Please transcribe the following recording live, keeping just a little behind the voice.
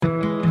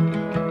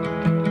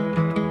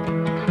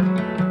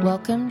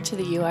to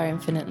the You Are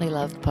Infinitely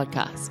Loved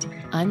podcast.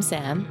 I'm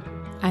Sam.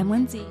 I'm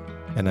Lindsay.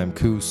 And I'm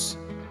Koos.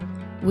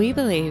 We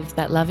believe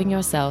that loving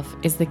yourself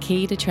is the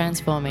key to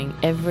transforming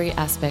every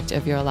aspect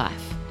of your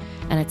life.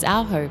 And it's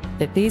our hope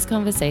that these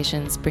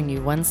conversations bring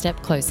you one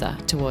step closer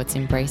towards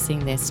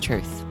embracing this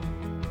truth.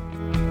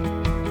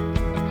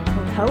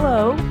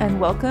 Hello,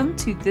 and welcome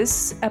to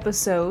this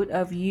episode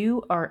of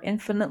You Are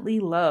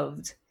Infinitely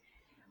Loved.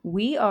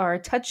 We are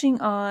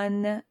touching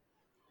on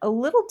a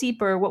little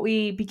deeper what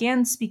we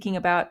began speaking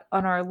about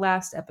on our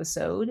last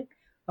episode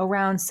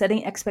around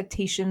setting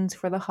expectations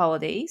for the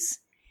holidays.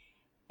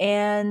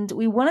 And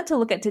we wanted to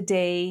look at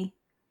today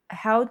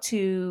how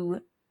to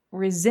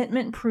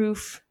resentment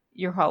proof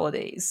your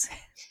holidays.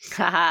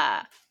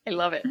 Haha, I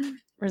love it.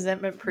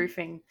 Resentment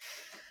proofing.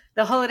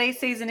 The holiday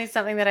season is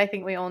something that I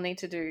think we all need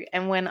to do.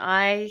 And when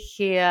I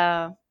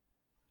hear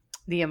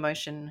the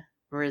emotion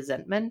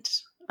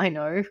resentment, I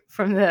know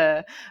from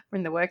the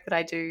work that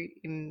I do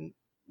in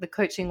the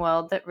coaching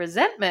world that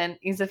resentment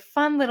is a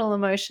fun little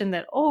emotion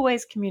that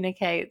always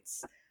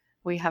communicates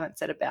we haven't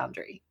set a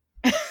boundary.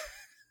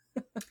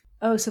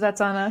 Oh, so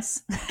that's on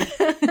us.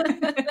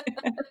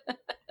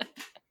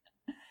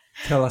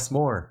 Tell us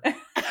more.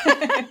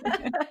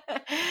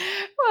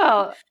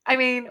 Well, I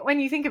mean, when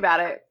you think about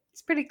it,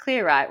 it's pretty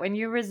clear, right? When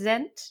you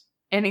resent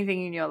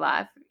anything in your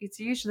life, it's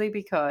usually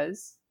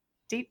because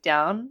deep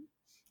down,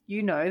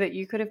 you know that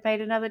you could have made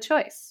another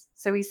choice.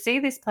 So we see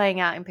this playing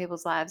out in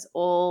people's lives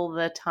all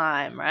the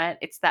time, right?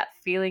 It's that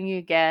feeling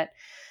you get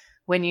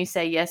when you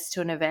say yes to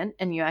an event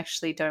and you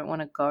actually don't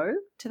want to go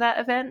to that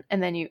event,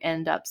 and then you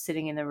end up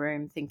sitting in the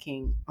room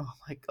thinking, oh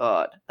my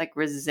God, like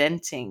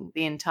resenting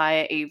the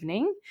entire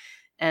evening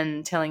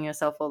and telling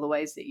yourself all the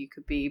ways that you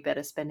could be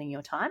better spending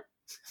your time,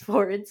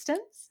 for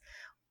instance.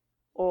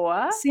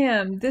 Or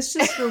Sam, this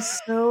just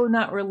feels so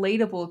not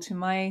relatable to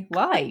my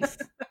life.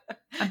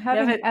 I'm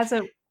having, as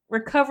a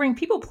recovering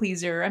people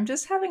pleaser, I'm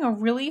just having a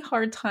really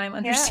hard time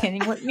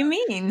understanding what you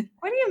mean.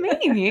 What do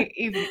you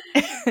mean?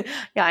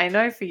 Yeah, I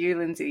know for you,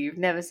 Lindsay, you've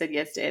never said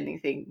yes to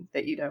anything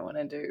that you don't want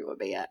to do or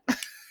be at.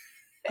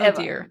 Oh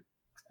dear.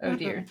 Oh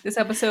dear. This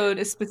episode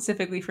is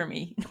specifically for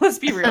me. Let's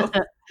be real.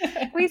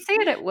 We see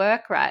it at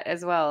work, right,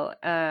 as well.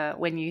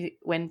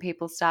 When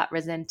people start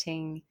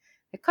resenting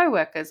their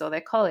coworkers or their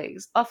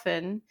colleagues,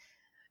 often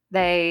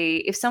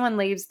if someone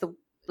leaves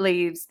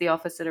the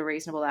office at a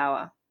reasonable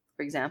hour,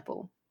 for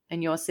example,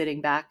 and you're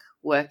sitting back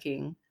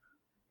working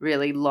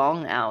really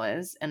long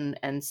hours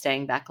and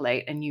staying back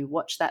late, and you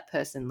watch that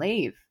person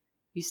leave,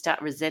 you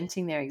start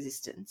resenting their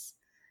existence.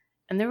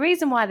 And the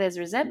reason why there's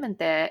resentment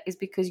there is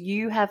because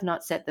you have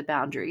not set the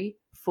boundary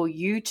for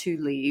you to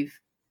leave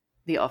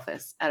the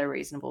office at a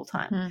reasonable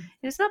time. Mm-hmm.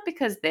 It's not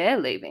because they're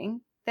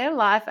leaving. Their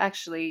life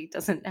actually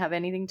doesn't have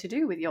anything to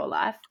do with your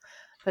life.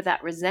 But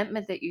that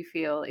resentment that you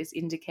feel is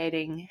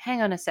indicating,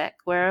 hang on a sec,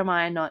 where am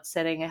I not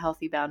setting a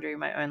healthy boundary in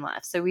my own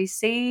life? So we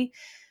see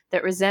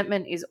that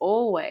resentment is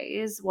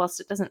always, whilst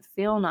it doesn't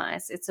feel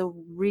nice, it's a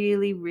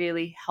really,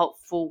 really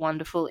helpful,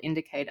 wonderful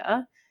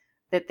indicator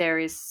that there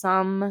is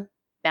some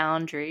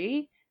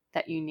boundary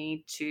that you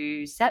need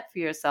to set for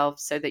yourself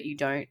so that you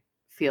don't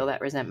feel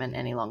that resentment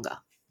any longer.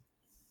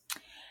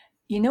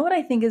 You know what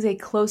I think is a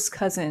close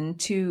cousin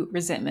to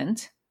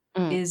resentment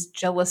is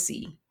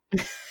jealousy.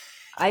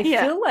 I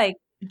feel like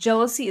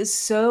jealousy is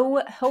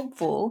so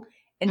helpful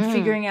in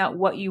figuring out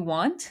what you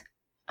want.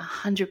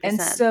 100%.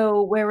 And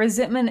so where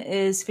resentment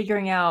is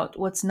figuring out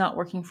what's not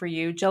working for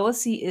you,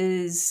 jealousy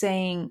is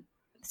saying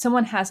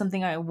someone has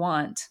something I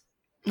want.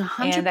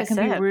 100%. And that can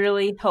be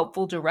really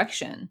helpful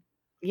direction.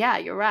 Yeah,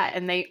 you're right.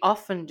 And they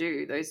often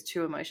do. Those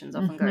two emotions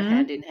often go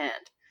hand in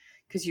hand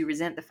because you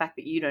resent the fact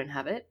that you don't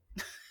have it.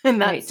 And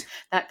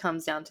that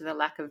comes down to the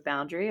lack of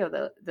boundary or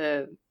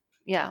the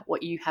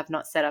what you have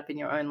not set up in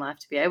your own life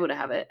to be able to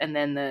have it. And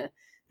then the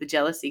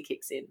jealousy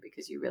kicks in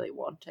because you really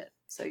want it.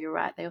 So you're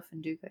right. They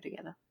often do go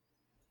together.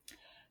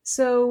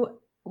 So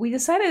we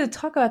decided to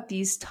talk about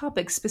these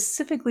topics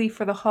specifically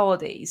for the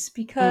holidays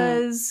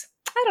because,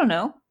 I don't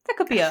know, that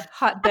could be a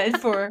hotbed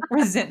for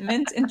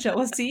resentment and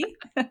jealousy.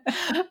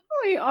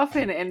 We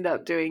often end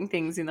up doing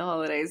things in the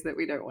holidays that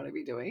we don't want to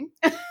be doing.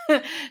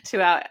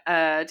 To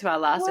our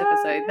last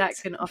episode, that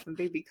can often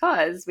be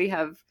because we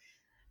have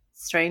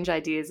strange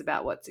ideas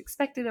about what's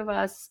expected of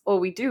us, or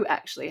we do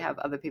actually have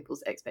other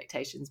people's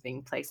expectations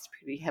being placed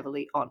pretty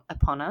heavily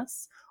upon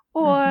us,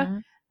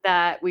 or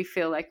that we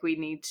feel like we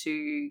need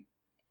to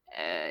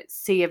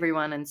see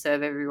everyone and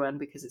serve everyone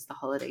because it's the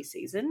holiday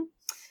season.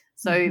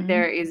 So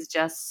there is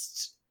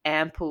just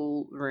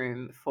ample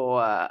room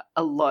for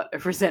a lot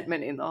of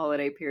resentment in the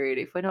holiday period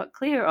if we're not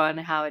clear on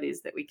how it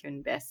is that we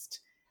can best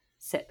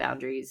set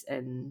boundaries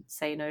and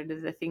say no to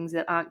the things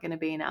that aren't going to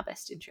be in our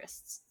best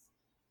interests.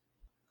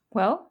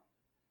 Well,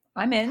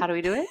 I'm in. How do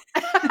we do it?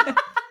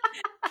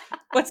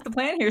 What's the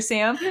plan here,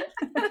 Sam?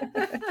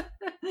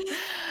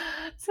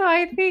 So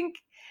I think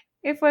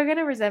if we're going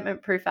to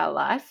resentment proof our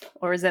life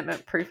or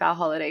resentment proof our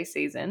holiday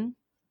season,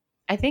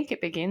 I think it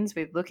begins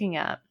with looking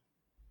at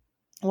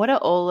what are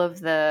all of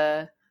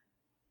the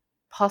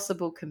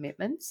possible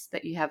commitments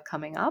that you have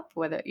coming up,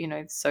 whether,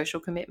 social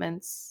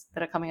commitments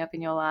that are coming up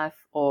in your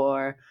life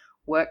or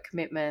work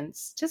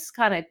commitments, just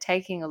kind of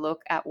taking a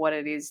look at what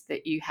it is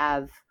that you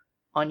have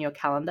on your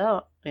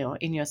calendar,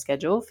 in your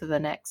schedule for the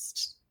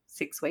next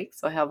 6 weeks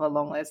or however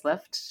long there's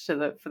left for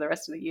the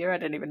rest of the year. I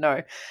don't even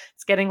know.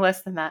 It's getting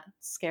less than that.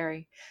 It's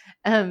scary.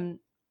 And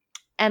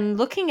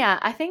looking at,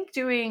 I think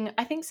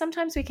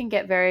sometimes we can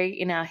get very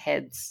in our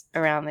heads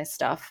around this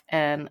stuff.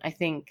 And I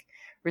think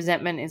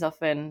resentment is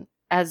often,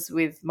 as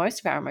with most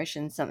of our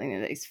emotions,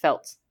 something that is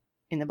felt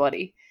in the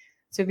body.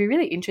 So it'd be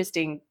really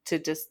interesting to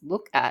just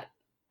look at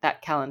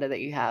that calendar that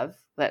you have,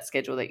 that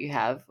schedule that you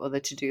have, or the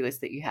to-do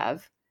list that you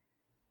have,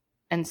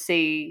 and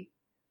see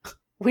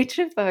which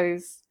of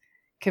those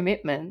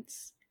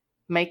commitments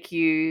make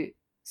you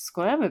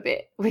squirm a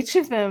bit. Which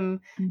of them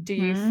do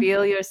you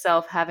feel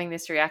yourself having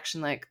this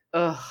reaction like,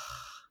 ugh,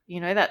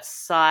 that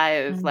sigh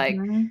of like,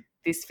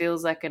 this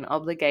feels like an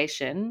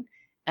obligation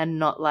and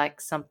not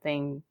like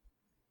something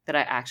that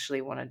I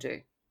actually want to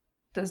do.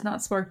 Does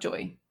not spark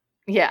joy.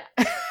 Yeah,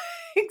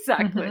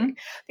 exactly.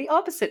 The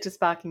opposite to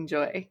sparking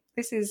joy.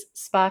 This is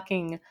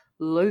sparking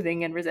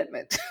loathing and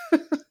resentment.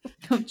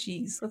 Oh,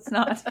 geez. Let's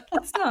not.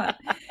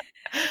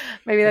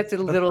 Maybe that's a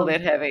little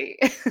bit heavy.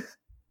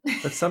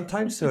 But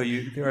sometimes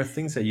there are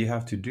things that you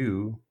have to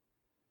do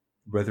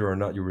whether or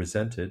not you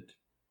resent it.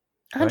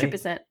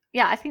 100%. Right?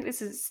 Yeah, I think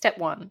this is step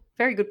one.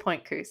 Very good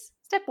point, Koos.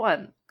 Step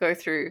one, go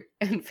through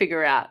and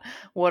figure out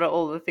what are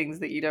all the things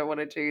that you don't want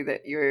to do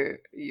that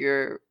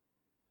you're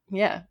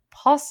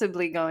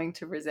possibly going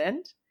to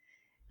resent.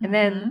 And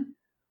then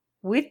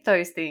with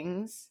those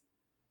things,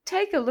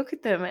 take a look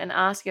at them and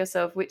ask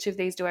yourself, which of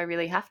these do I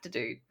really have to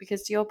do?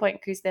 Because to your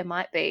point, Koos, there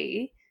might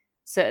be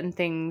certain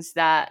things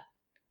that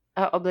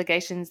are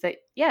obligations that,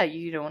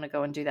 you don't want to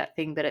go and do that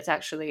thing, but it's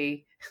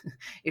actually,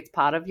 it's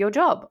part of your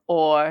job,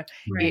 or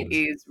it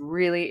is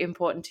really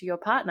important to your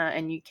partner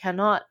and you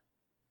cannot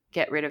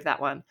get rid of that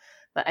one.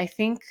 But I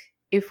think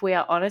if we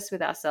are honest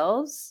with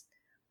ourselves,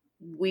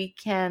 we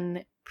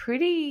can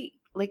pretty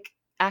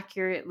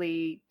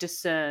accurately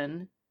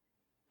discern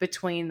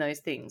between those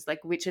things,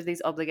 like which of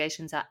these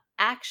obligations are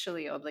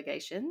actually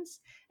obligations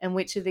and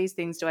which of these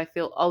things do I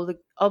feel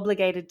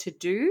obligated to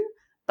do,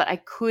 but I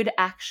could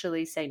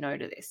actually say no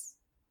to this.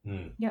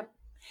 Yep.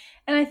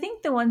 And I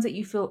think the ones that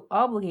you feel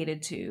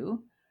obligated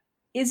to,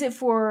 is it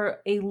for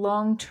a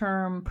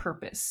long-term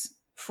purpose?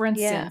 For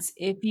instance,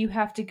 if you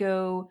have to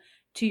go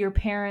to your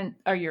parent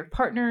or your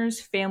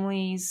partner's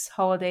family's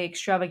holiday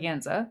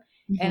extravaganza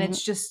and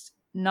it's just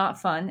not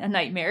fun, a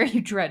nightmare,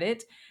 you dread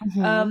it.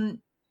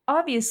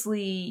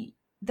 Obviously,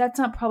 that's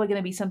not probably going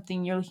to be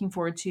something you're looking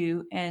forward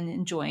to and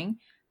enjoying.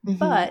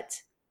 But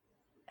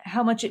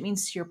how much it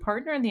means to your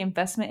partner and the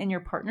investment in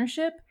your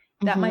partnership,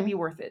 that might be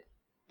worth it.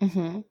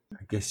 I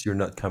guess you're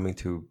not coming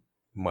to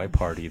my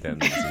party then.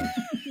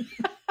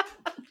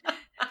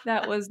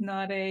 That was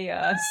not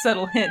a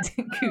subtle hint,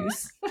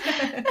 Koos.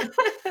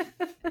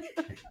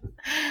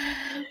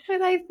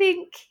 But I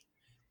think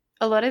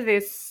a lot of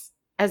this,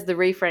 as the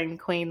reframe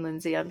queen,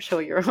 Lindsay, I'm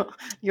sure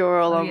you're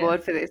all on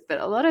board for this,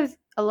 but a lot of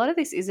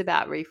this is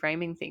about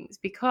reframing things,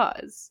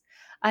 because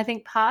I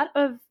think part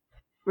of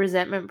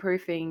resentment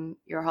proofing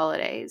your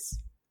holidays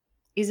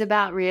is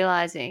about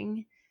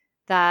realizing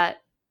that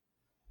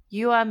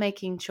you are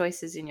making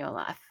choices in your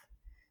life.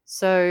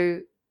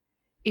 So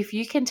if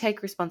you can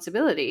take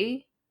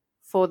responsibility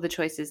for the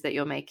choices that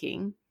you're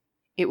making,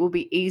 it will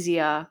be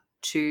easier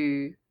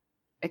to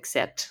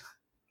accept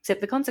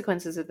the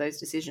consequences of those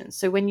decisions.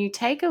 So when you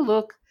take a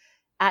look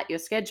at your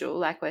schedule,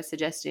 like we're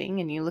suggesting,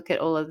 and you look at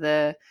all of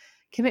the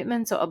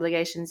commitments or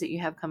obligations that you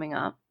have coming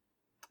up,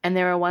 and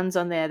there are ones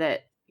on there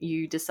that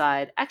you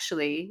decide,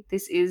 actually,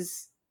 this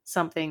is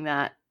something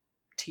that,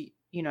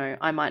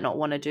 I might not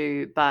want to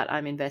do, but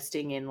I'm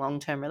investing in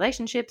long-term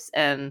relationships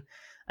and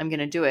I'm going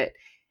to do it.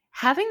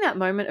 Having that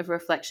moment of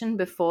reflection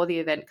before the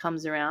event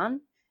comes around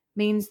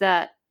means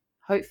that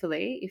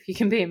hopefully, if you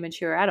can be a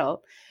mature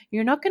adult,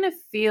 you're not going to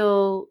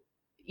feel,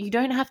 you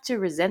don't have to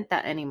resent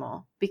that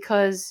anymore,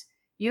 because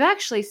you've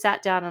actually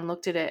sat down and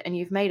looked at it and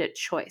you've made a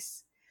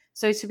choice.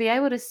 So to be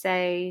able to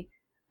say,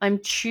 I'm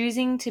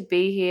choosing to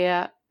be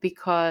here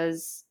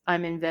because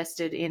I'm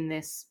invested in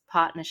this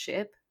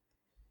partnership,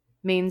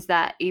 means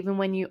that even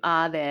when you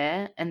are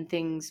there and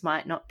things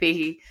might not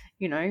be,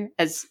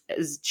 as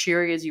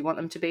cheery as you want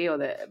them to be, or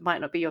that it might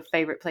not be your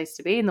favorite place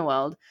to be in the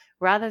world,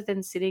 rather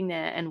than sitting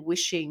there and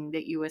wishing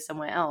that you were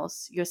somewhere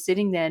else, you're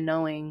sitting there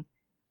knowing,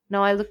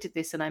 no, I looked at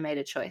this and I made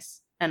a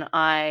choice, and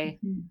I'm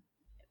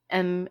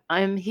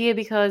here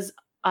because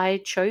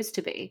I chose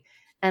to be.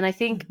 And I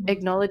think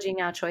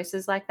acknowledging our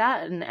choices like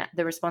that and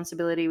the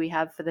responsibility we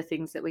have for the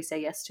things that we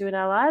say yes to in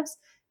our lives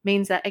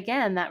means that,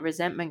 again, that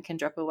resentment can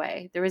drop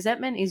away. The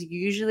resentment is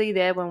usually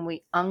there when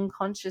we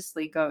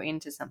unconsciously go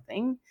into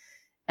something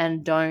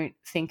and don't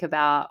think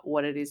about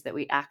what it is that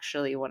we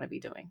actually want to be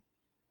doing.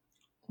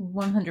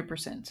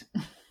 100%.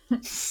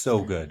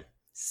 So good.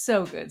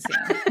 So good,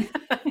 Sam.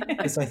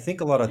 Because I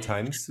think a lot of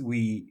times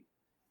we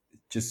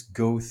just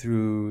go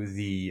through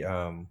the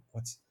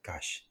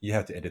you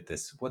have to edit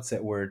this. What's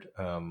that word?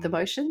 The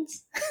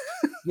motions.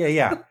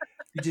 Yeah.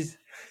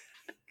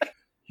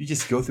 You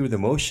just go through the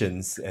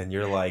motions, and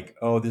you're like,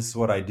 oh, this is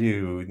what I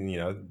do.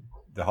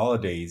 The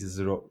holidays.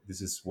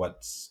 This is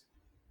what's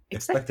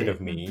expected of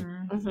me.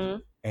 Mm-hmm. Mm-hmm.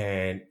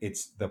 And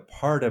it's the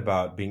part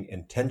about being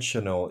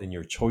intentional in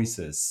your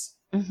choices.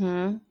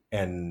 Mm-hmm.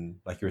 And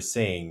like you're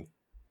saying,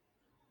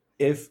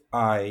 if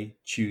I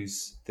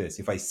choose this,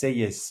 if I say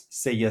yes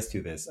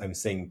to this, I'm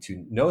saying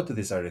to no to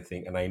this other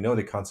thing, and I know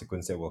the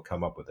consequence that will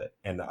come up with it,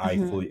 and I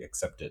Mhm. fully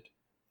accept it.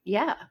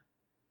 Yeah.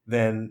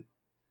 Then,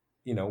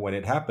 when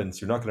it happens,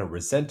 you're not going to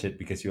resent it,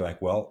 because you're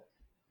like, well,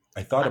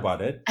 I thought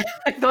about it,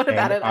 I thought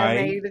about and it. I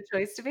made the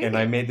choice to be and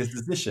here. I made this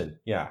decision.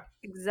 Yeah.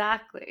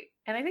 Exactly.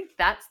 And I think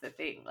that's the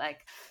thing.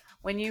 Like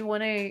when you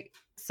want to,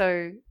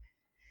 so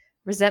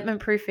resentment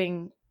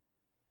proofing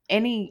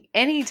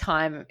any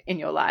time in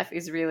your life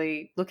is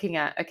really looking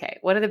at, okay,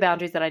 what are the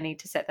boundaries that I need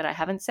to set that I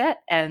haven't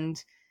set?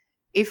 And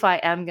if I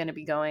am going to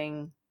be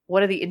going,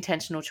 what are the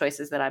intentional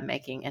choices that I'm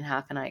making, and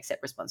how can I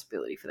accept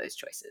responsibility for those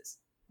choices?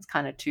 It's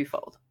kind of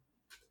twofold.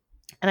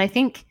 And I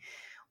think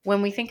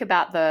when we think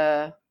about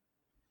the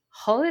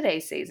holiday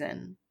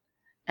season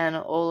and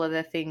all of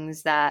the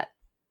things that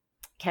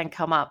can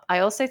come up, I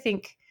also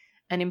think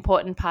an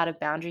important part of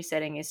boundary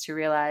setting is to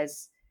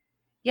realize,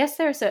 yes,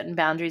 there are certain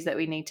boundaries that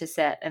we need to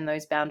set, and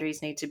those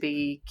boundaries need to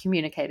be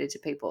communicated to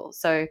people.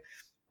 So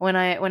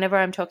whenever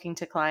I'm talking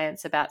to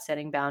clients about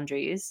setting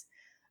boundaries,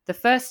 the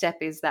first step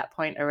is that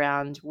point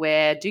around,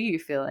 where do you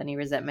feel any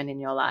resentment in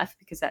your life?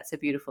 Because that's a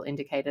beautiful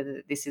indicator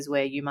that this is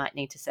where you might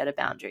need to set a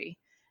boundary.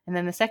 And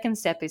then the second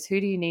step is,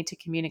 who do you need to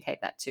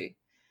communicate that to?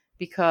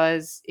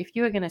 Because if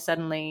you are going to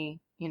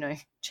suddenly,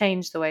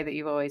 change the way that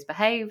you've always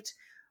behaved,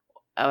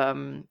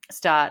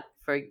 start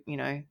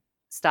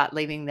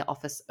leaving the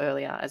office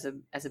earlier as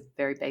a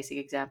very basic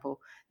example,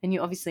 then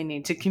you obviously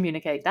need to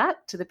communicate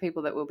that to the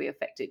people that will be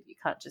affected. You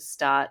can't just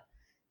start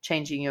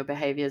changing your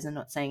behaviors and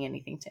not saying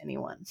anything to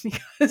anyone,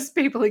 because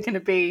people are going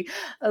to be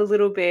a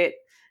little bit,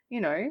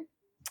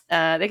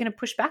 they're going to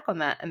push back on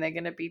that, and they're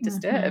going to be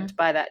disturbed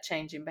by that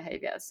change in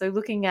behavior. So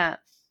looking at,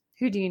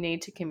 who do you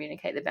need to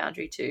communicate the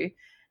boundary to,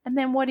 and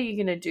then what are you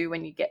going to do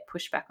when you get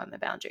pushback on the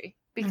boundary?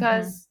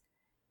 Because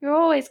you're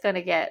always going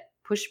to get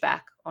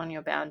pushback on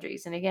your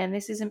boundaries. And again,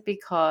 this isn't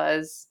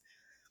because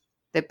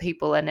the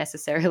people are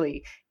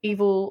necessarily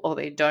evil, or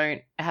they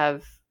don't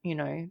have,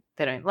 they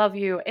don't love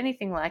you or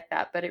anything like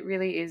that, but it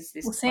really is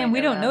this. Well, Sam,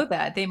 we don't know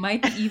that. They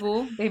might be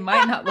evil. They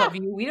might not love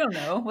you. We don't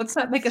know. Let's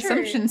not make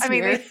assumptions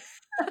here.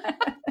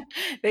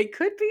 They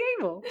could be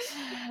evil,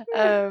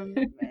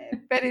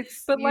 but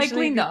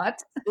likely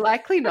not.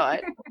 Likely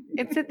not.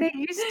 It's that they're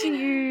used to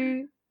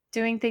you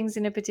doing things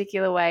in a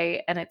particular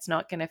way, and it's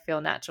not going to feel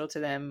natural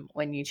to them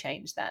when you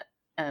change that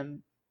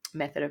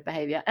method of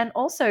behavior. And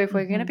also, if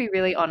we're going to be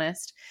really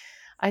honest,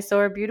 I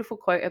saw a beautiful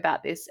quote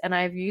about this, and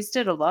I've used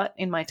it a lot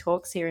in my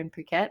talks here in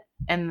Phuket.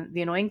 And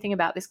the annoying thing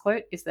about this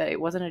quote is that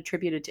it wasn't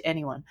attributed to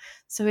anyone.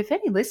 So if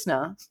any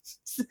listener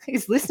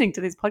is listening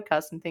to this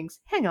podcast and thinks,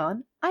 hang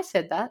on, I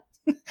said that,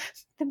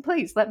 then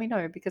please let me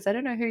know, because I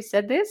don't know who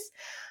said this,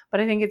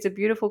 but I think it's a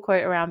beautiful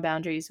quote around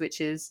boundaries,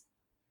 which is,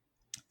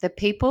 the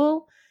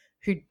people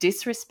who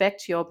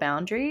disrespect your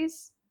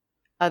boundaries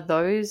are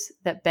those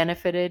that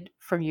benefited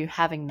from you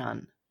having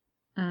none.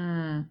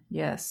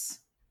 Yes.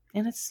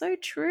 And it's so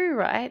true,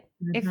 right?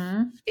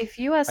 If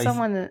you are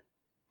someone that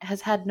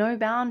has had no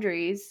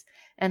boundaries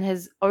and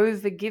has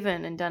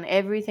overgiven and done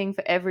everything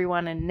for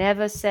everyone and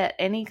never set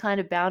any kind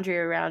of boundary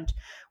around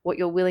what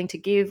you're willing to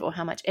give or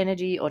how much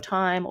energy or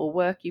time or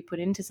work you put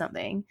into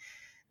something,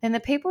 then the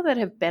people that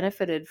have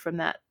benefited from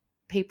that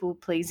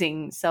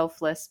people-pleasing,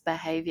 selfless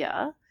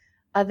behavior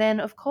are then,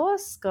 of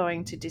course,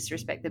 going to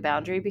disrespect the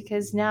boundary,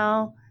 because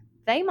now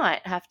they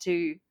might have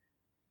to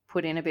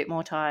put in a bit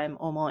more time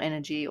or more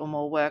energy or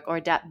more work or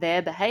adapt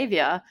their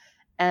behavior.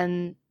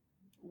 And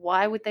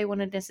why would they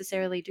want to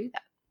necessarily do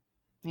that?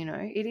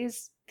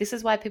 This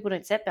is why people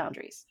don't set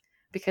boundaries,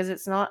 because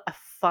it's not a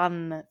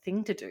fun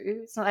thing to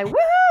do. It's not like,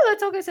 woohoo,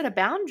 let's all go set a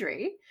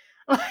boundary.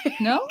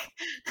 No?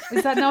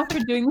 Is that not what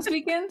you're doing this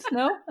weekend?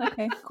 No?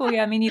 Okay, cool.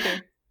 Yeah, me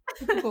neither.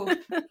 Cool.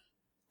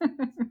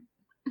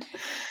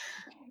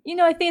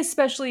 I think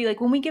especially like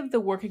when we give the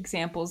work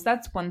examples,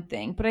 that's one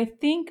thing. But I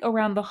think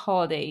around the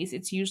holidays,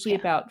 it's usually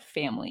about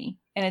family.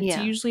 And it's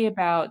usually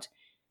about,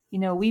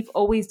 we've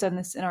always done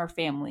this in our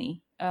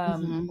family.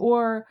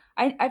 Or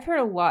I've heard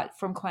a lot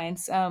from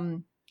clients,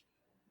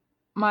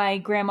 my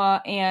grandma,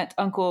 aunt,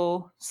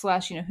 uncle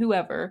 /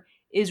 whoever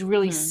is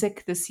really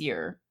sick this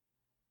year.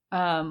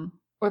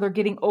 Or they're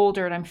getting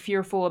older and I'm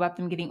fearful about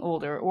them getting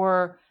older.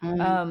 Or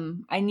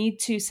I need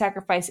to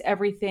sacrifice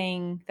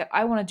everything that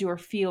I want to do or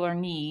feel or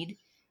need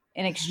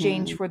in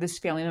exchange for this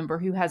family member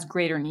who has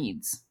greater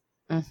needs.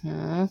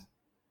 And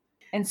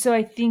so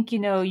I think,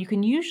 you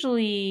can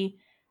usually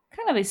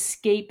kind of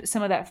escape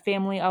some of that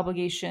family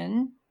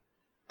obligation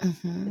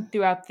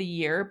throughout the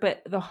year.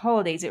 But the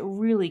holidays, it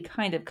really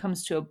kind of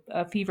comes to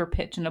a fever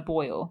pitch and a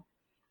boil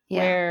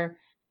where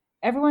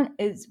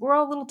we're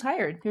all a little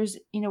tired.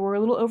 We're a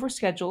little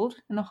overscheduled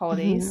in the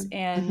holidays,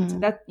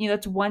 and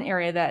that's one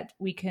area that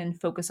we can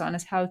focus on,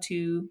 is how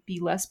to be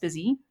less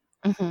busy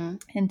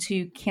and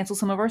to cancel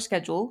some of our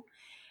schedule,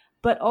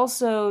 but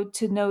also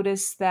to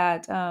notice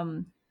that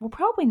we're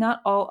probably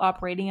not all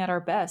operating at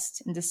our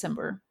best in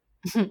December.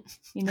 I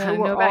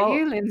don't know about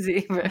you,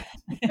 Lindsay, but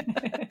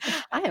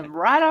I am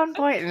right on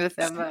point in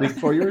December. Speak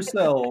for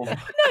yourself.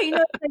 No,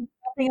 like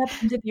wrapping up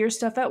end of year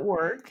stuff at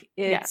work.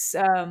 It's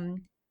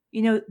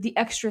the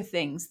extra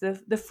things, the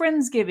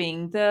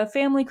Friendsgiving, the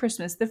family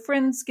Christmas, the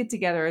friends get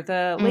together,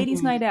 the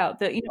ladies' night out,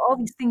 all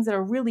these things that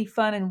are really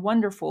fun and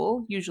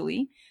wonderful.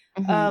 Usually,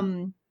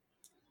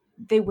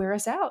 they wear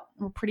us out.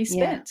 We're pretty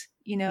spent,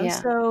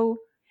 So,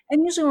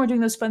 and usually when we're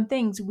doing those fun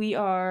things, we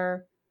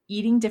are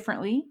eating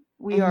differently.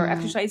 We are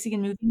exercising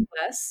and moving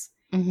less.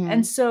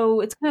 And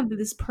so it's kind of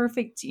this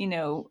perfect,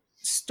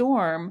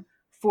 storm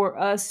for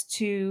us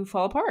to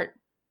fall apart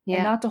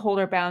and not to hold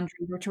our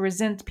boundaries or to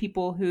resent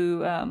people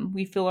who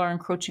we feel are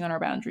encroaching on our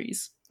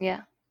boundaries.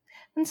 Yeah.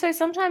 And so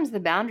sometimes the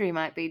boundary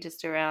might be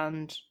just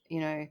around,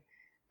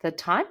 the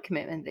time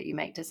commitment that you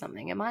make to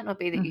something. It might not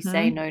be that you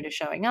say no to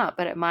showing up,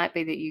 but it might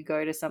be that you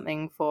go to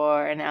something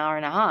for an hour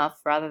and a half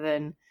rather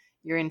than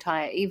your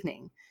entire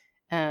evening.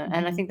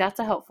 And I think that's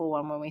a helpful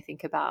one when we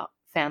think about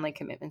family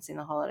commitments in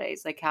the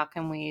holidays. Like, how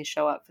can we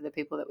show up for the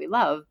people that we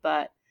love,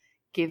 but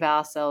give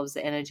ourselves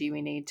the energy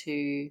we need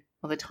to,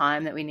 or the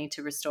time that we need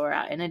to restore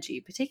our energy,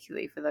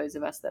 particularly for those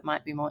of us that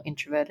might be more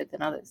introverted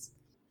than others.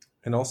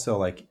 And also,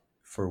 like,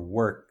 for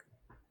work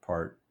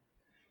part,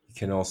 you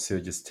can also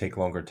just take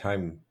longer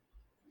time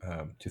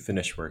to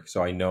finish work.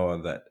 So I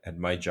know that at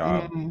my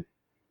job,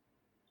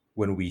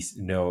 when we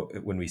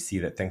see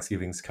that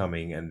Thanksgiving's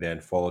coming and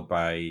then followed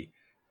by,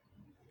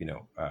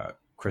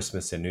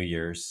 Christmas and New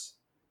Year's,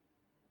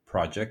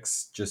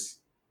 projects just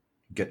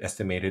get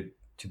estimated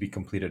to be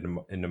completed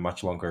in a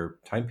much longer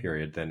time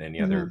period than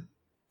any other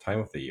time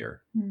of the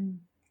year.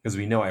 Because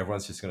we know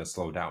everyone's just going to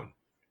slow down.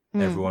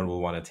 Everyone will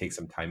want to take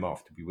some time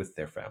off to be with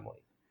their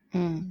family.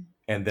 And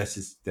that's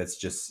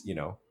just,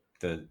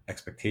 the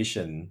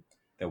expectation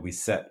that we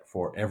set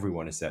for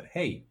everyone is that,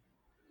 hey,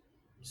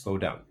 slow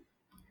down.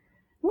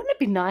 Wouldn't it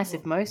be nice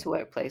if most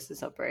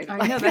workplaces operated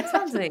like I know, that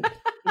sounds like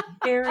a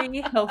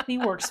very healthy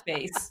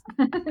workspace.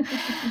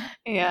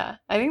 Yeah,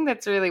 I think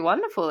that's really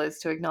wonderful, is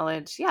to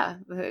acknowledge,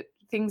 that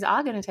things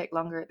are going to take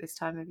longer at this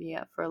time of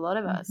year for a lot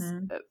of us.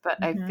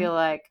 But I feel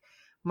like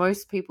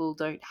most people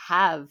don't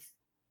have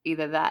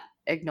either that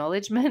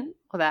acknowledgement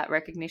or that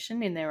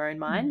recognition in their own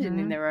mind and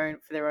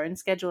for their own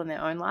schedule in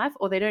their own life,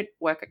 or they don't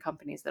work at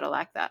companies that are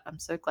like that. I'm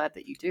so glad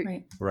that you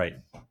do. Right.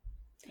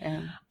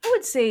 I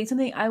would say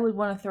something I would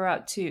want to throw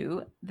out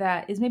too,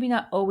 that is maybe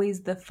not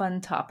always the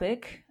fun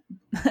topic,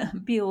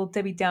 be a little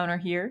Debbie Downer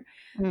here.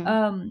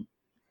 In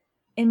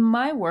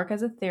my work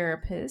as a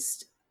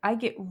therapist, I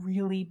get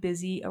really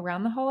busy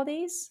around the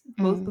holidays,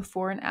 both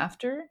before and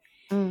after.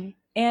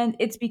 And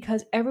it's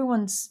because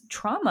everyone's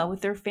trauma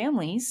with their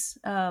families,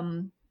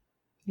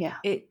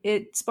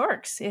 it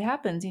sparks, it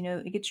happens,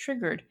 it gets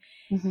triggered.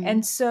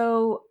 And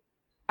so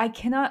I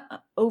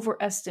cannot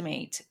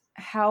overestimate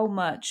how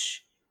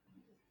much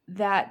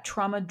that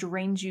trauma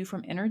drains you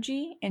from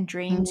energy and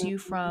drains you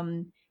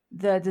from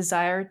the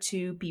desire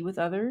to be with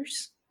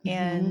others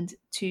and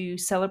to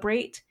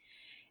celebrate.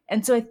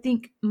 And so I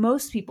think a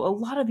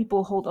lot of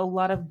people hold a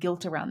lot of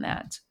guilt around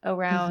that,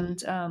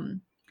 around,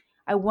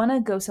 I want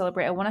to go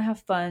celebrate. I want to have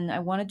fun. I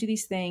want to do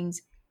these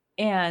things.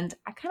 And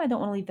I kind of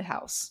don't want to leave the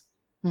house,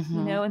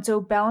 And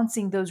so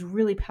balancing those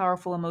really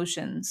powerful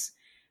emotions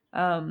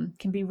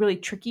can be really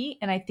tricky.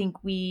 And I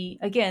think we,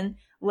 again,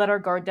 let our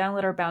guard down,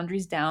 let our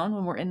boundaries down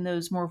when we're in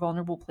those more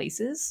vulnerable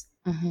places.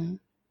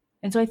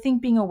 And so I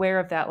think being aware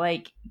of that,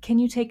 like, can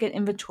you take an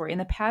inventory? In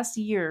the past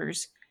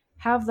years,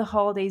 have the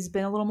holidays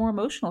been a little more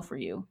emotional for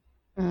you?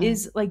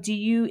 Is like, do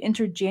you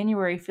enter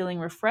January feeling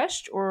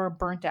refreshed or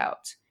burnt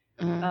out?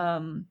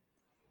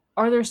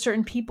 Are there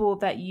certain people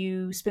that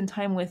you spend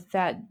time with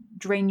that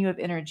drain you of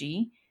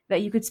energy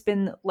that you could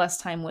spend less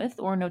time with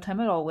or no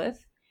time at all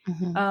with?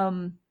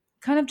 Kind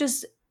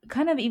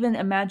of even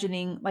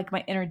imagining like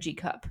my energy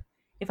cup.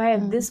 If I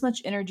have this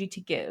much energy to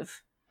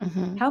give,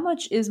 how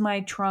much is my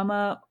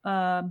trauma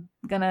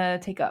gonna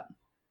take up?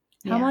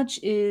 How much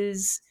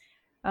is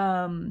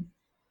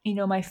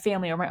my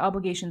family or my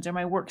obligations or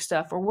my work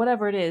stuff or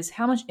whatever it is?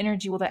 How much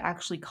energy will that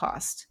actually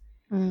cost?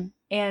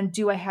 And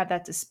do I have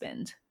that to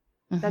spend?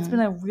 That's been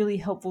a really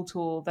helpful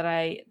tool that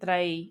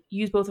I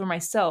use both for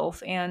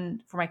myself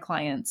and for my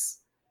clients.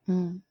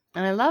 And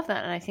I love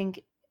that. And I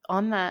think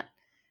on that,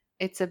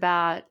 it's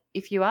about,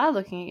 if you are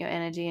looking at your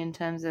energy in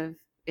terms of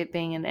it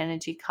being an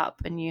energy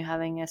cup and you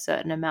having a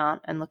certain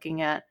amount and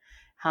looking at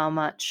how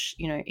much,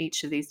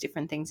 each of these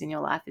different things in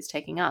your life is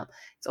taking up,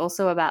 it's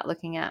also about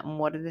looking at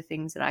what are the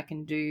things that I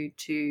can do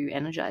to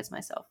energize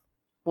myself.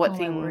 What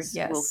things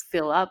will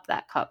fill up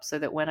that cup so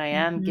that when I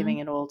am giving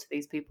it all to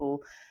these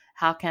people,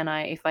 how can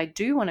I, if I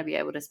do want to be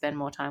able to spend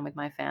more time with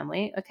my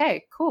family,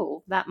 okay,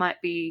 cool. That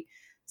might be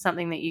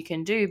something that you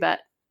can do, but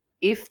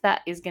if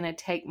that is going to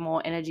take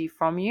more energy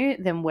from you,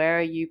 then where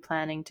are you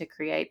planning to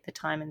create the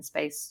time and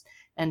space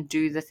and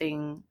do the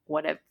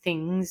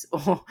things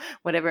or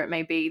whatever it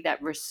may be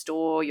that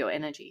restore your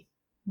energy?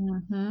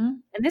 Mm-hmm.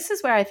 And this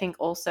is where I think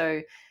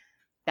also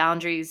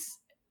boundaries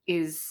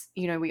is,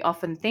 we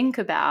often think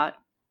about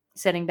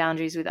setting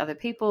boundaries with other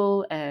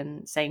people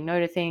and saying no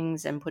to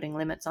things and putting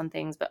limits on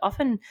things, but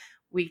often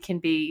we can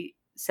be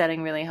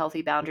setting really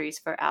healthy boundaries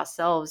for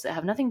ourselves that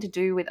have nothing to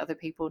do with other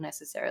people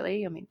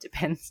necessarily. I mean, it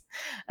depends.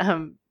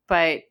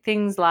 But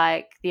things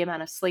like the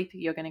amount of sleep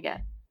you're going to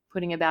get,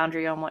 putting a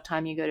boundary on what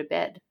time you go to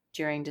bed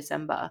during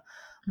December,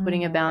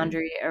 putting a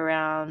boundary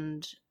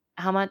around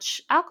how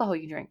much alcohol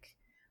you drink,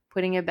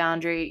 putting a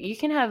boundary. You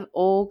can have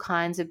all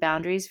kinds of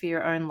boundaries for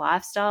your own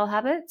lifestyle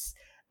habits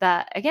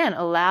that, again,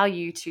 allow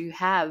you to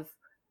have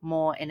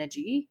more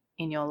energy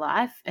in your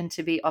life and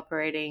to be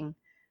operating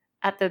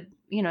at the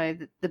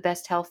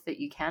best health that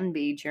you can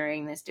be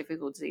during this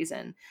difficult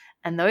season.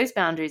 And those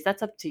boundaries,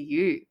 that's up to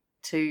you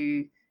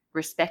to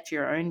respect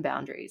your own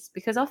boundaries,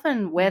 because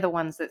often we're the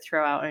ones that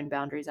throw our own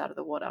boundaries out of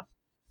the water.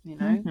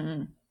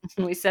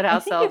 We set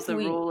ourselves a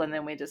rule and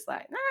then we're just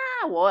like,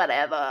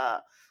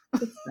 whatever,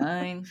 it's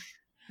fine.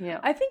 Yeah.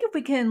 I think if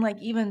we can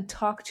even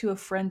talk to a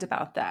friend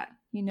about that,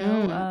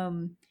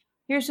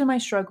 here's my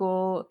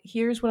struggle,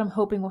 here's what I'm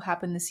hoping will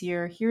happen this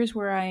year, here's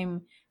where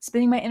I'm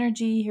spending my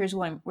energy, here's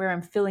where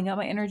I'm filling up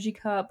my energy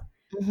cup.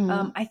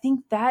 I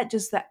think that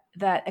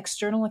that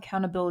external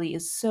accountability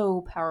is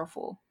so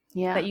powerful.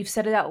 Yeah. That you've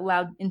said it out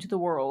loud into the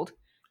world.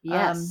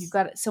 Yes. You've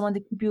got someone to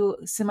keep you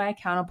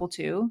semi-accountable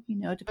to,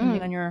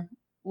 depending on your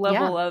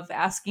level of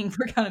asking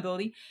for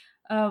accountability.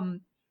 But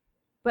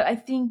I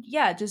think,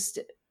 just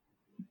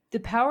the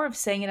power of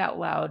saying it out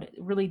loud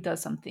really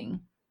does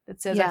something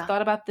that says, I've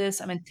thought about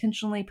this, I'm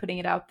intentionally putting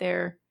it out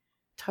there.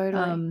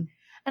 Totally.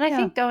 And I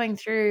think going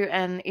through,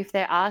 and if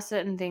there are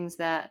certain things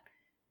that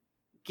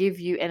give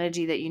you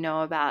energy that you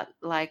know about,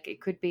 like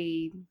it could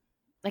be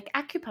like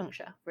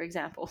acupuncture, for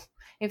example.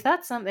 If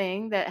that's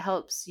something that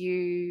helps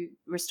you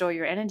restore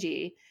your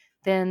energy,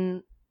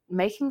 then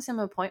making some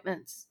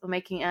appointments or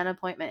making an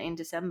appointment in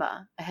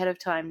December ahead of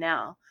time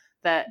now,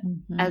 that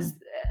as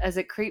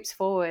it creeps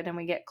forward and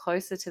we get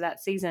closer to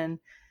that season,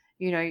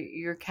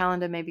 your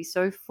calendar may be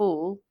so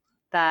full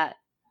that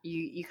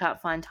you can't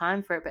find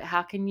time for it. But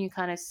how can you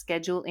kind of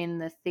schedule in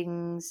the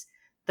things,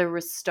 the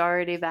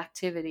restorative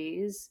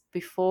activities,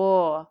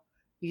 before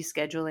you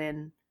schedule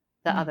in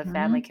the other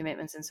family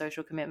commitments and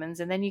social commitments?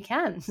 And then you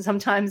can.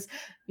 Sometimes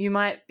you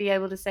might be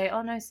able to say,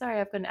 oh, no, sorry,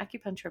 I've got an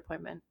acupuncture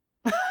appointment.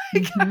 I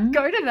can't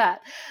go to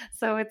that.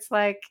 So it's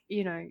like,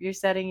 you're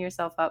setting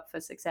yourself up for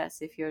success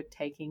if you're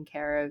taking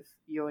care of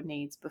your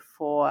needs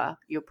before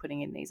you're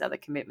putting in these other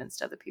commitments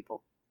to other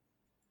people.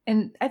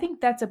 And I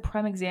think that's a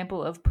prime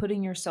example of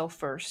putting yourself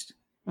first.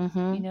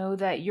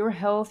 That your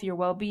health, your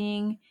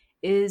well-being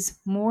is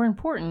more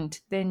important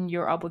than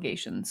your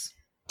obligations.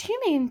 Do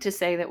you mean to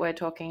say that we're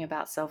talking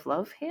about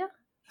self-love here?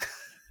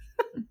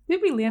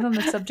 Did we land on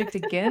the subject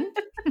again?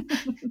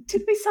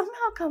 Did we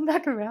somehow come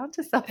back around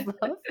to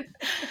self-love?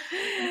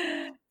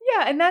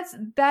 Yeah, and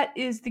that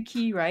is the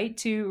key, right?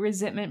 To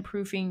resentment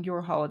proofing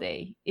your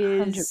holiday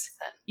is 100%.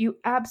 You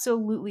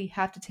absolutely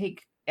have to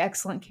take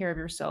excellent care of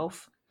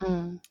yourself.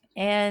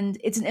 And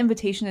it's an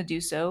invitation to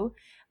do so,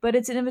 but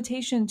it's an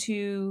invitation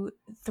to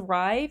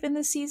thrive in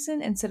the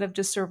season instead of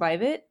just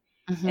survive it,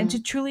 and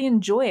to truly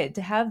enjoy it,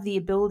 to have the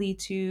ability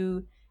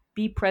to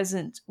be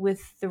present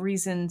with the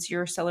reasons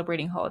you're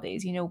celebrating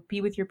holidays,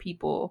 be with your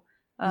people,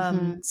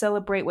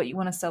 celebrate what you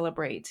want to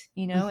celebrate,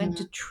 and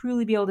to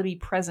truly be able to be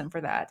present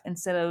for that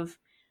instead of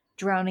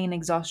drowning in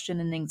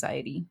exhaustion and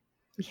anxiety.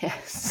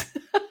 Yes.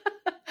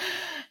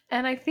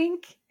 And I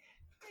think,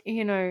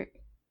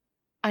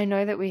 I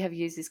know that we have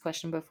used this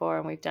question before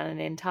and we've done an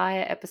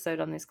entire episode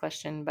on this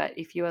question, but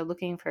if you are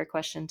looking for a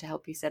question to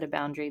help you set a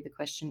boundary, the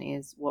question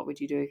is, what would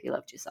you do if you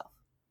loved yourself?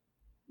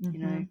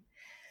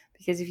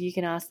 Because if you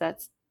can ask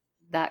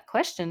that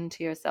question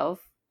to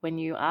yourself when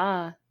you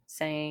are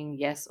saying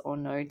yes or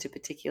no to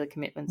particular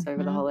commitments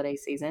over the holiday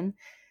season,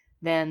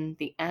 then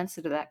the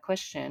answer to that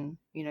question,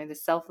 the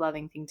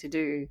self-loving thing to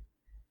do,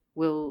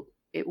 will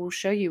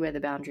show you where the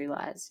boundary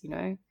lies.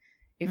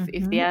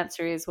 If the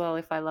answer is, well,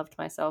 if I loved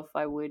myself,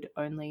 I would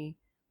only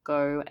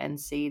go and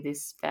see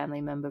this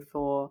family member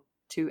for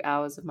 2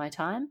 hours of my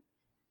time,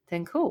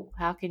 then cool.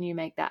 How can you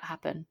make that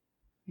happen?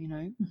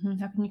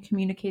 How can you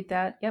communicate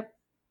that? Yep.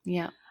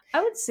 Yeah.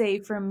 I would say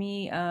for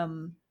me,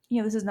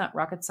 this is not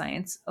rocket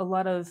science. A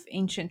lot of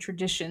ancient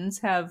traditions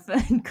have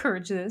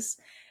encouraged this.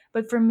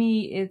 But for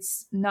me,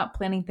 it's not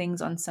planning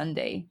things on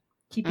Sunday,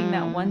 keeping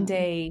that one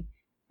day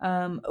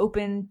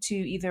open to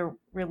either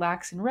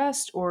relax and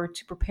rest or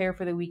to prepare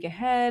for the week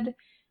ahead.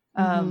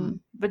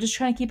 But just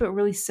trying to keep it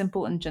really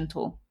simple and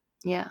gentle.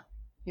 Yeah,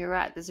 you're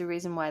right. There's a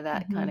reason why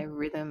that kind of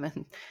rhythm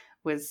and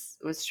was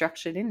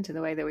structured into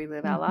the way that we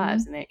live our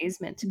lives. And there is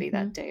meant to be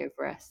that day of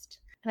rest.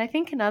 And I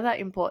think another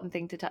important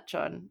thing to touch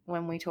on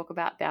when we talk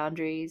about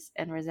boundaries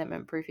and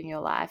resentment proofing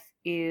your life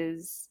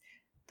is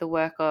the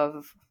work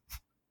of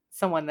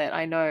someone that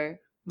I know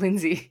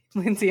Lindsay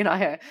and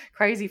I are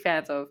crazy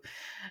fans of.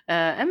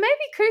 And maybe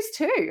Chris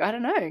too. I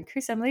don't know.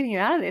 Chris, I'm leaving you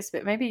out of this,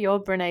 but maybe you're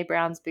Brene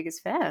Brown's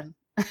biggest fan.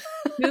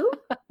 Who?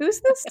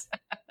 Who's this?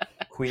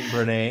 Queen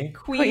Brene.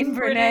 Queen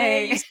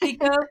Brene.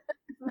 Speak up.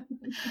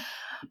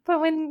 But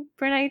when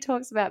Brene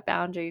talks about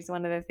boundaries,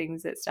 one of the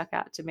things that stuck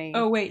out to me.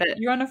 Oh, wait.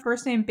 You're on a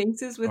first name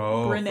basis with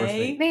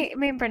Brene?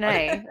 Me and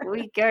Brene.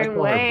 We go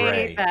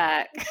way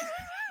back.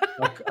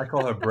 I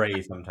call her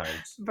Bray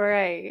sometimes.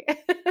 Bray.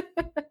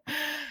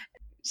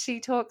 She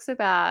talks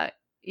about,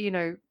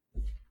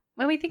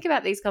 when we think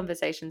about these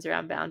conversations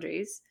around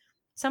boundaries,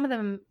 some of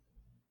them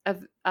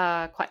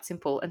are quite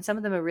simple and some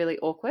of them are really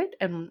awkward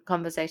and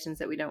conversations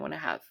that we don't want to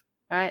have.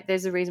 Right?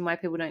 There's a reason why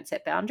people don't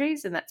set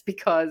boundaries, and that's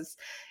because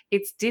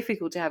it's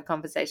difficult to have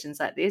conversations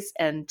like this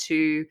and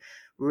to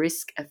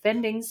risk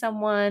offending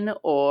someone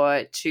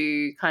or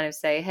to kind of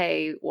say,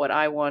 hey, what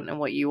I want and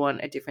what you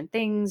want are different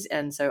things,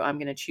 and so I'm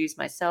going to choose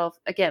myself.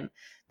 Again,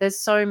 there's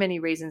so many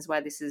reasons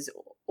why this is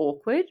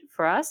awkward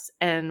for us,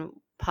 and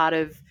part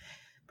of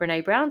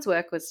Brene Brown's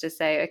work was to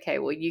say, okay,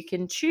 well, you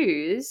can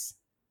choose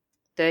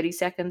 30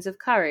 seconds of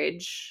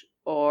courage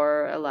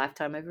or a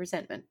lifetime of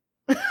resentment.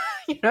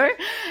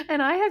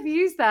 And I have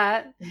used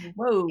that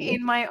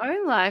in my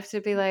own life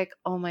to be like,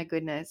 oh my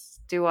goodness,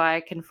 do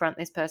I confront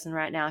this person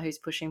right now who's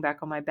pushing back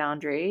on my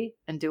boundary,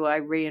 and do I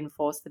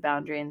reinforce the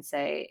boundary and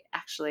say,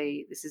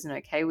 actually, this isn't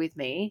okay with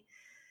me?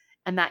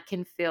 And that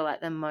can feel like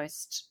the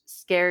most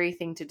scary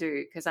thing to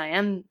do, because I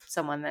am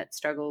someone that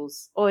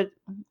struggles, or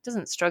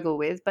doesn't struggle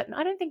with, but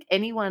I don't think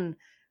anyone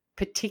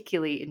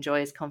particularly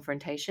enjoys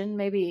confrontation.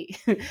 Maybe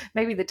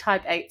the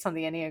type 8s on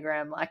the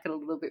Enneagram like it a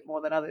little bit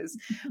more than others,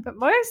 but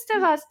most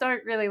of us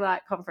don't really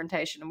like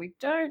confrontation, and we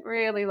don't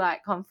really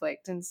like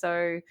conflict. And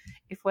so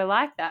if we're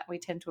like that, we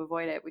tend to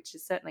avoid it, which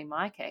is certainly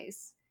my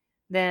case.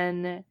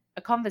 Then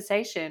a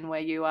conversation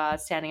where you are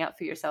standing up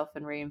for yourself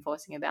and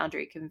reinforcing a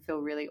boundary can feel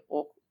really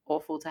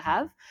awful to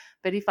have.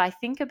 But if I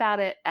think about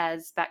it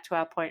as, back to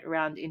our point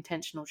around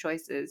intentional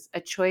choices,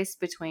 a choice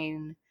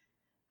between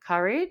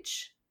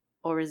courage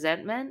or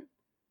resentment,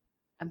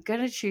 I'm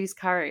going to choose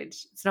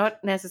courage. It's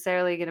not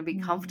necessarily going to be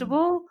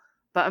comfortable,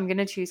 but I'm going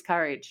to choose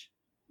courage.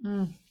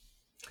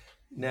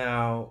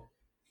 Now,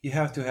 you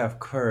have to have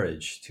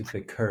courage to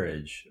pick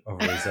courage over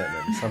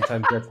resentment.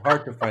 Sometimes it's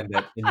hard to find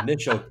that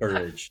initial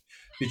courage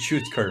to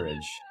choose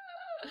courage.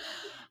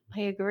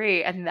 I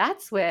agree. And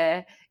that's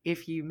where,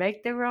 if you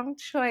make the wrong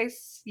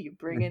choice, you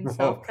bring in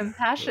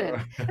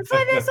self-compassion. That's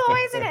why there's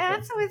always an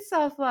answer with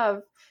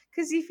self-love.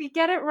 Because if you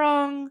get it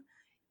wrong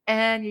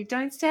and you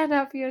don't stand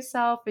up for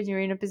yourself and you're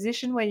in a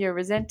position where you're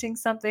resenting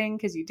something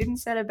because you didn't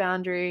set a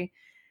boundary,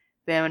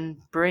 then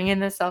bring in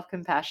the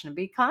self-compassion and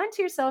be kind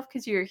to yourself,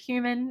 because you're a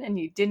human and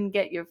you didn't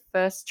get your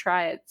first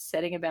try at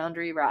setting a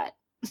boundary right.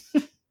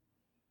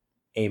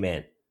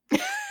 Amen.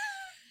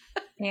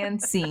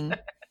 And scene.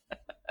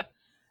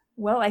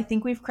 Well, I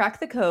think we've cracked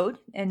the code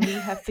and we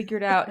have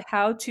figured out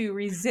how to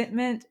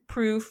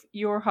resentment-proof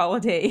your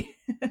holiday.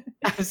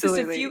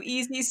 Absolutely. Just a few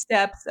easy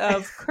steps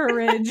of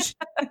courage.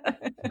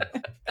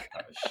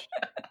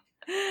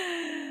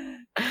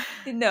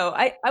 No,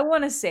 I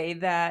want to say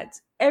that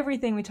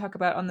everything we talk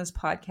about on this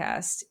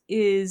podcast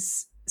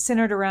is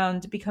centered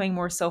around becoming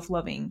more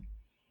self-loving.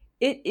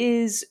 It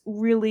is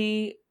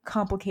really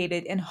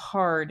complicated and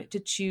hard to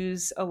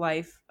choose a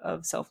life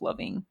of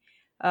self-loving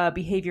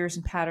behaviors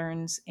and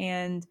patterns.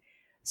 And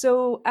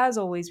so, as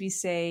always, we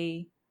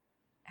say,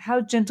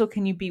 how gentle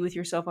can you be with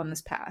yourself on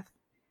this path?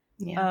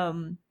 Yeah.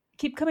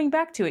 Keep coming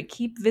back to it.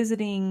 Keep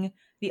visiting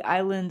the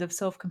island of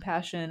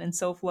self-compassion and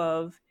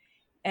self-love.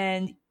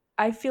 And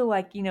I feel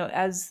like,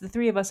 as the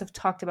three of us have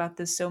talked about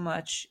this so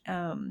much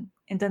and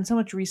done so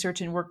much research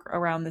and work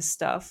around this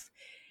stuff,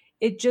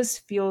 it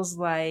just feels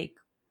like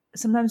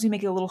sometimes we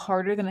make it a little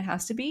harder than it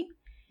has to be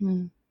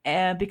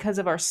because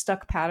of our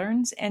stuck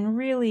patterns. And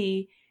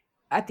really,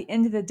 at the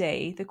end of the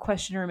day, the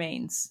question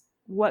remains,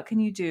 what can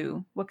you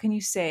do? What can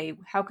you say?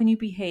 How can you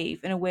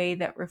behave in a way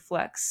that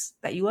reflects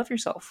that you love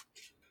yourself?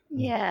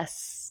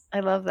 Yes,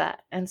 I love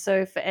that. And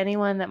so for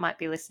anyone that might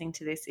be listening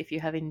to this, if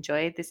you have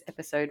enjoyed this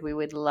episode, we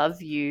would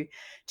love you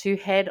to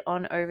head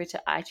on over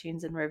to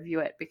iTunes and review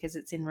it, because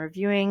it's in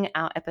reviewing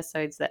our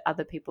episodes that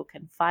other people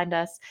can find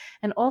us.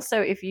 And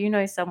also, if you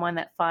know someone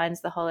that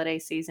finds the holiday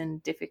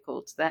season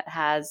difficult, that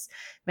has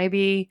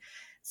maybe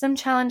some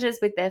challenges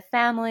with their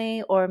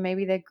family, or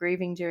maybe they're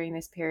grieving during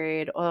this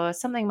period, or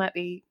something might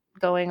be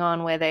going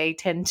on where they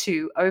tend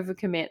to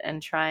overcommit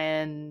and try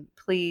and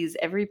please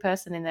every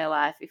person in their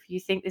life, if you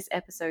think this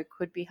episode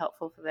could be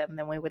helpful for them,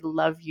 then we would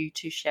love you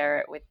to share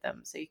it with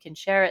them. So you can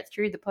share it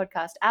through the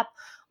podcast app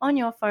on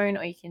your phone,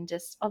 or you can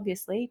just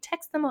obviously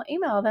text them or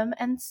email them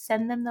and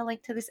send them the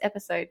link to this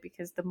episode,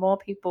 because the more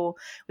people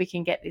we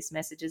can get these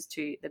messages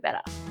to, the better.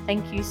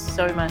 Thank you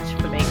so much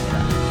for being with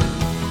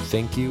us.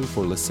 Thank you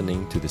for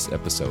listening to this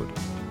episode.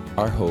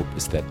 Our hope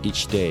is that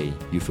each day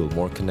you feel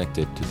more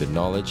connected to the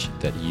knowledge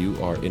that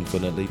you are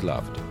infinitely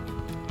loved.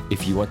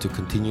 If you want to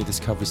continue this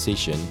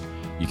conversation,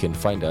 you can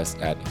find us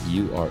at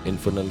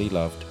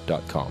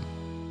youareinfinitelyloved.com.